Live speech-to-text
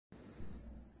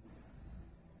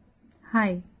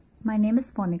Hi, my name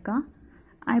is Monica.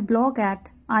 I blog at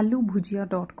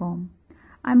alubhujia.com.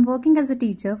 I'm working as a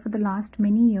teacher for the last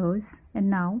many years and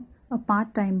now a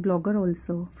part-time blogger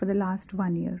also for the last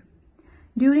 1 year.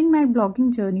 During my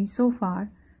blogging journey so far,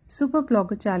 Super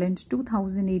Blogger Challenge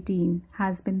 2018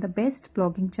 has been the best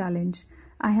blogging challenge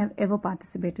I have ever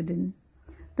participated in.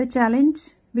 The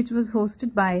challenge, which was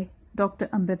hosted by Dr.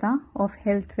 Amrita of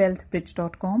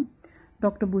healthwealthbridge.com,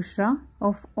 Dr. Bushra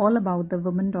of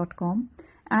allaboutthewoman.com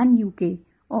and UK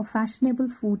of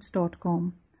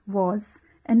fashionablefoods.com, was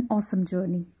an awesome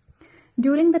journey.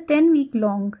 During the 10-week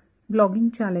long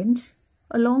blogging challenge,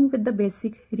 along with the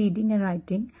basic reading and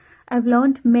writing, I've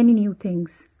learned many new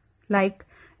things. Like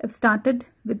I've started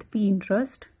with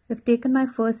Pinterest, I've taken my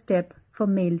first step for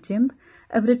MailChimp,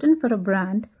 I've written for a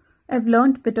brand, I've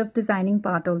learned a bit of designing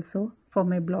part also for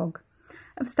my blog.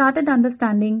 I've started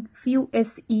understanding few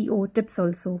SEO tips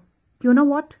also. You know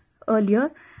what?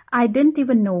 Earlier, I didn't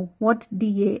even know what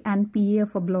DA and PA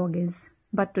of a blog is.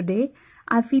 But today,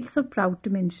 I feel so proud to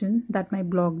mention that my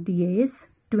blog DA is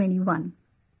 21.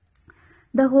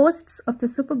 The hosts of the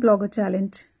Super Blogger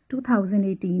Challenge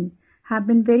 2018 have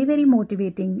been very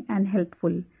motivating and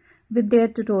helpful with their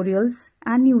tutorials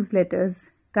and newsletters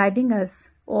guiding us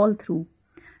all through.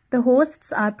 The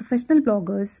hosts are professional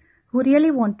bloggers who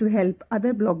really want to help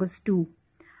other bloggers too.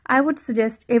 I would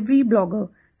suggest every blogger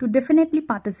to definitely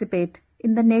participate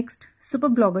in the next Super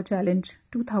Blogger Challenge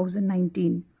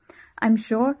 2019. I'm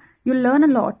sure you'll learn a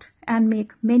lot and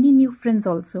make many new friends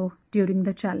also during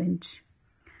the challenge.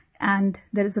 And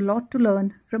there is a lot to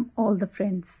learn from all the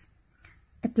friends.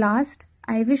 At last,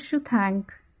 I wish to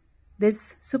thank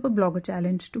this Super Blogger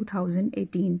Challenge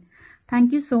 2018.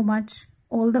 Thank you so much,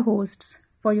 all the hosts,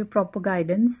 for your proper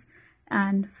guidance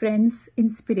and friends'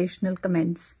 inspirational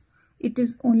comments. It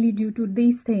is only due to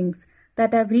these things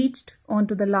that I've reached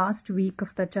onto the last week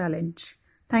of the challenge.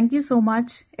 Thank you so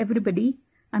much, everybody.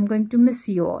 I'm going to miss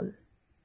you all.